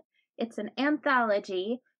nonfiction. It's an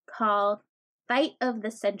anthology called Fight of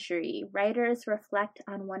the Century. Writers reflect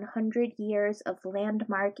on 100 years of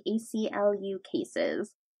landmark ACLU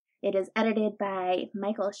cases. It is edited by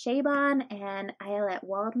Michael Chabon and Ayelet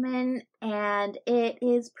Waldman, and it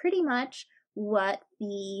is pretty much what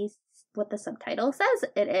the subtitle says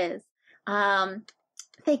it is.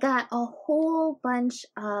 They got a whole bunch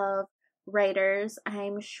of writers.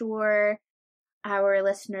 I'm sure our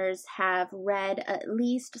listeners have read at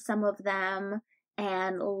least some of them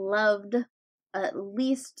and loved at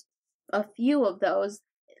least a few of those,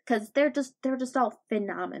 because they're just all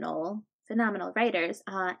phenomenal writers.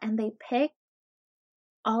 And they pick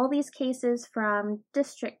all these cases from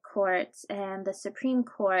district courts and the Supreme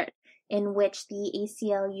Court in which the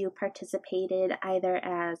ACLU participated either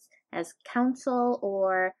as counsel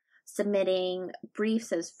or submitting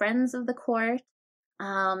briefs as friends of the court.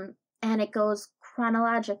 And it goes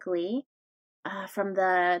chronologically from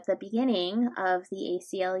the beginning of the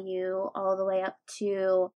ACLU all the way up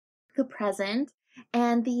to the present.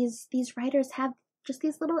 And these writers have just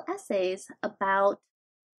these little essays about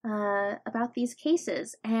these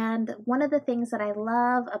cases. And one of the things that I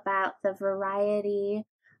love about the variety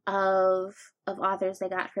of authors they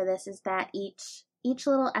got for this is that each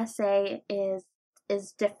little essay is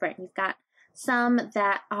different. You've got some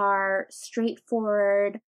that are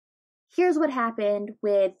straightforward. Here's what happened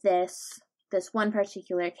with this one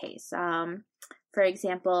particular case. For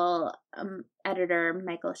example, editor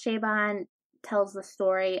Michael Chabon tells the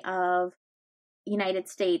story of United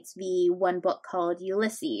States v. one book called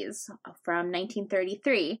Ulysses from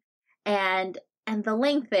 1933, and the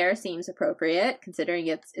length there seems appropriate considering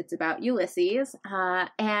it's about Ulysses.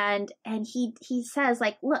 And he says,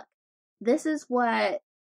 like, look, this is what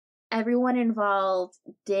everyone involved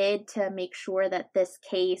did to make sure that this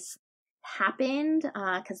case happened,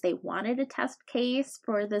 because they wanted a test case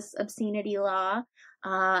for this obscenity law,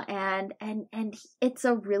 and it's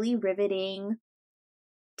a really riveting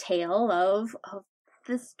tale of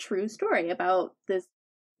this true story about this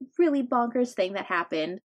really bonkers thing that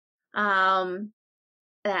happened,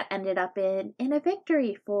 that ended up in a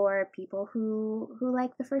victory for people who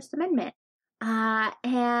like the First Amendment,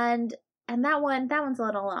 and that one's a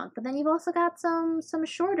little long. But then you've also got some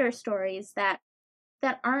shorter stories that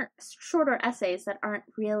aren't shorter essays, that aren't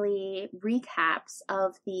really recaps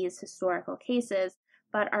of these historical cases,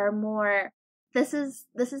 but are more, this is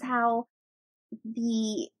how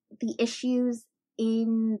the issues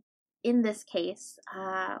in this case,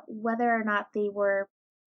 whether or not they were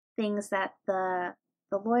things that the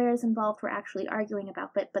lawyers involved were actually arguing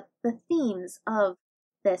about, but the themes of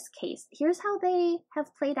this case. Here's how they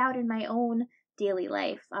have played out in my own daily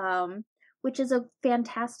life, which is a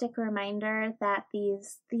fantastic reminder that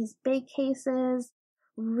these big cases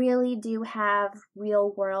really do have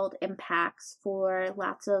real world impacts for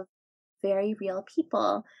lots of very real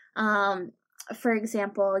people. For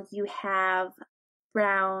example, you have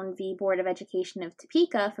Brown v. Board of Education of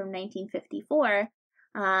Topeka from 1954,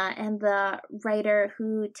 and the writer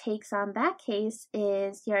who takes on that case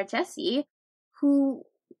is Yara Jesse, who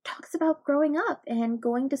talks about growing up and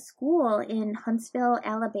going to school in Huntsville,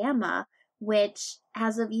 Alabama, which,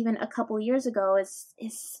 as of even a couple years ago, is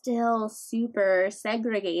still super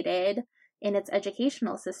segregated in its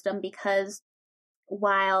educational system, because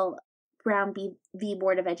while Brown v.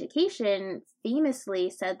 Board of Education famously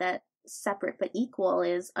said that separate but equal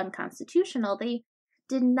is unconstitutional, they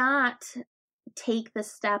did not take the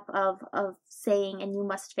step of saying, and you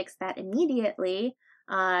must fix that immediately.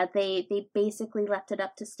 They basically left it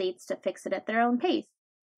up to states to fix it at their own pace.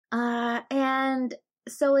 And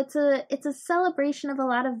so it's a celebration of a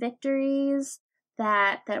lot of victories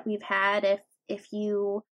that we've had. If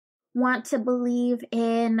you want to believe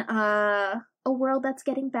in a world that's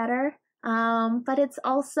getting better, but it's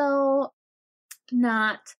also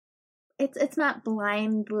not. It's not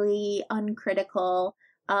blindly uncritical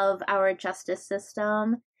of our justice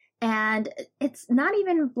system, and it's not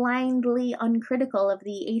even blindly uncritical of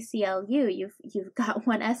the ACLU. You've got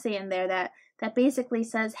one essay in there that basically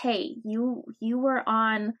says, hey, you were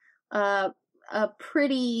on a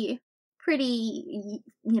pretty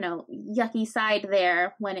yucky side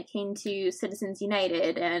there when it came to Citizens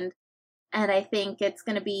United, and I think it's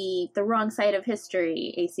going to be the wrong side of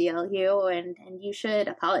history, ACLU, and you should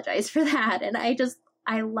apologize for that. And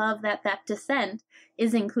I love that dissent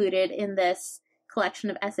is included in this collection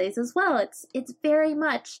of essays as well. It's very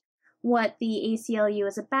much what the ACLU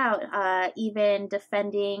is about, even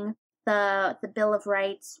defending the Bill of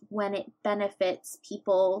Rights when it benefits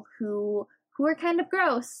people who are kind of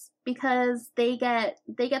gross because they get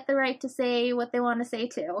the right to say what they want to say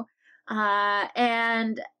too.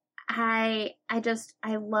 And I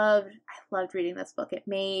loved reading this book. It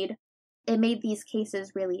made these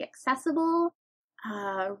cases really accessible,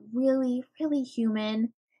 really, really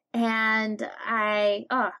human. And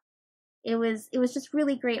it was just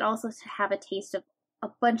really great also to have a taste of a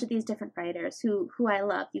bunch of these different writers who I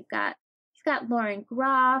love. You've got Lauren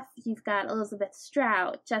Groff, you've got Elizabeth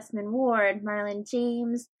Strout, Jessamine Ward, Marlon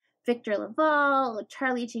James, Victor LaValle,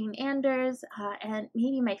 Charlie Jane Anders, and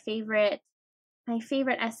maybe my favorite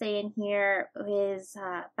essay in here is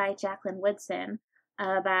by Jacqueline Woodson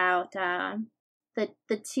about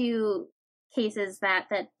the two cases that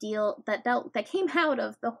came out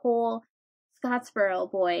of the whole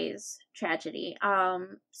Scottsboro boys tragedy.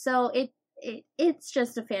 So it's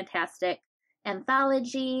just a fantastic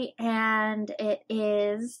anthology, and it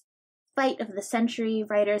is Fight of the Century.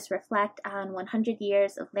 Writers reflect on 100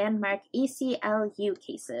 years of landmark ACLU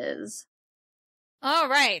cases. All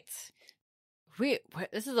right.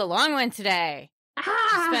 This is a long one today. We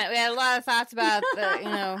had a lot of thoughts about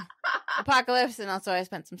the, apocalypse, and also I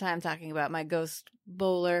spent some time talking about my ghost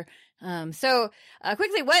bowler. So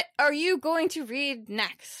quickly, what are you going to read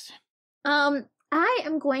next? I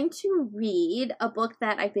am going to read a book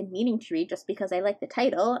that I've been meaning to read just because I like the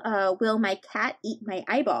title. Will My Cat Eat My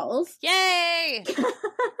Eyeballs? Yay!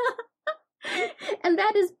 And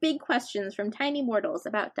that is Big Questions from Tiny Mortals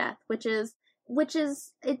About Death, which is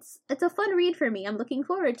it's a fun read for me. I'm looking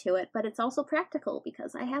forward to it, but it's also practical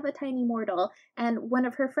because I have a tiny mortal, and one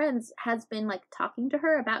of her friends has been talking to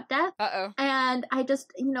her about death. And I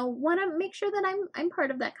just want to make sure that I'm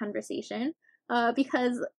part of that conversation,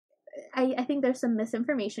 because I think there's some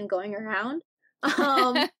misinformation going around.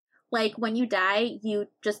 Like when you die, you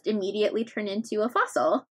just immediately turn into a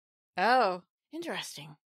fossil. Oh,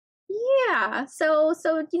 interesting. Yeah. So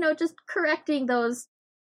just correcting those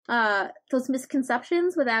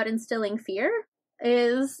misconceptions without instilling fear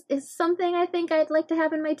is something I think I'd like to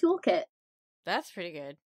have in my toolkit. That's pretty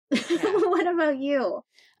good. Yeah. What about you?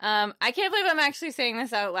 I can't believe I'm actually saying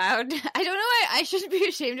this out loud. I don't know why I shouldn't be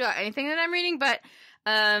ashamed about anything that I'm reading, but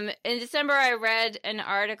in December I read an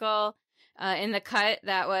article in The Cut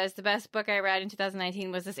that was the best book I read in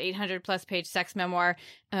 2019 was this 800 plus page sex memoir,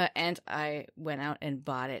 and I went out and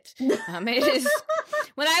bought it. It is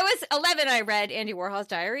when I was 11 I read Andy Warhol's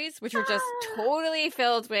diaries, which were just totally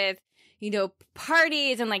filled with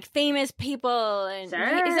parties and famous people, and sure.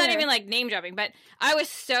 It's not even name dropping, but I was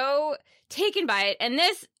so taken by it. And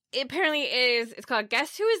this apparently it's called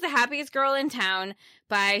Guess Who is the Happiest Girl in Town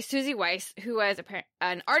by Susie Weiss, who was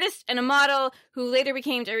an artist and a model who later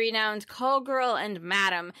became a renowned call girl and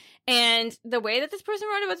madam. And the way that this person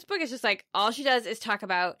wrote about this book is just all she does is talk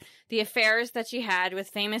about the affairs that she had with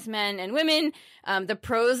famous men and women. The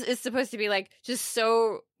prose is supposed to be just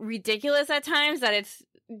so ridiculous at times that it's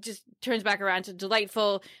just turns back around to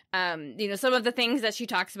delightful. Some of the things that she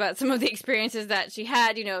talks about, some of the experiences that she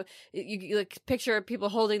had, you picture people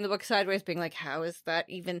holding the book sideways being how is that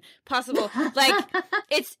even possible?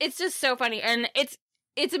 It's just so funny. And it's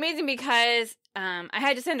amazing because I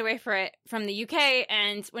had to send away for it from the UK,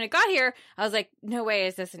 and when it got here, I was no way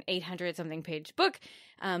is this an 800 something page book.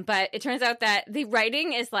 But it turns out that the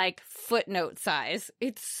writing is footnote size.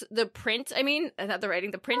 It's the print. I mean, not the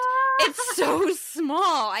writing, the print. It's so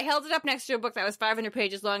small. I held it up next to a book that was 500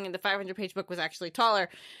 pages long, and the 500 page book was actually taller,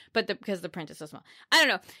 but because the print is so small. I don't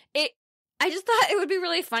know. I just thought it would be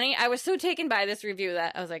really funny. I was so taken by this review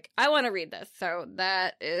that I was I want to read this. So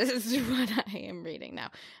that is what I am reading now.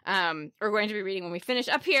 We're going to be reading when we finish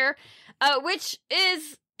up here, which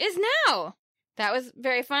is now. That was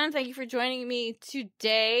very fun. Thank you for joining me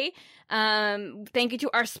today. Thank you to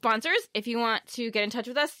our sponsors. If you want to get in touch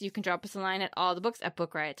with us, you can drop us a line at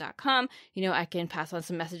allthebooks@bookriot.com. I can pass on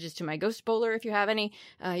some messages to my ghost bowler if you have any.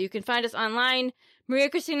 You can find us online. Maria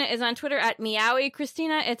Cristina is on Twitter at Meowy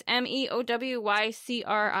Cristina. It's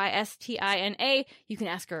MEOWYCRISTINA. You can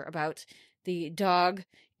ask her about the dog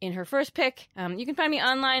in her first pick. You can find me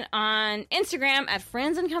online on Instagram at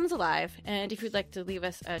Friends and Comes Alive. And if you'd like to leave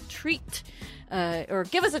us a treat, or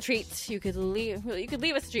give us a treat, you could leave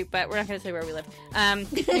us a treat, but we're not going to say where we live.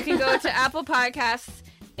 You can go to Apple Podcasts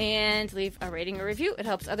and leave a rating or review. It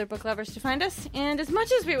helps other book lovers to find us. And as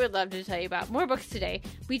much as we would love to tell you about more books today,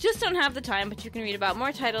 we just don't have the time, but you can read about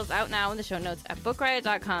more titles out now in the show notes at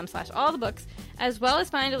bookriot.com/allthebooks, as well as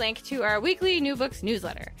find a link to our weekly new books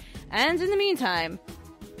newsletter. And in the meantime,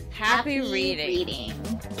 happy reading.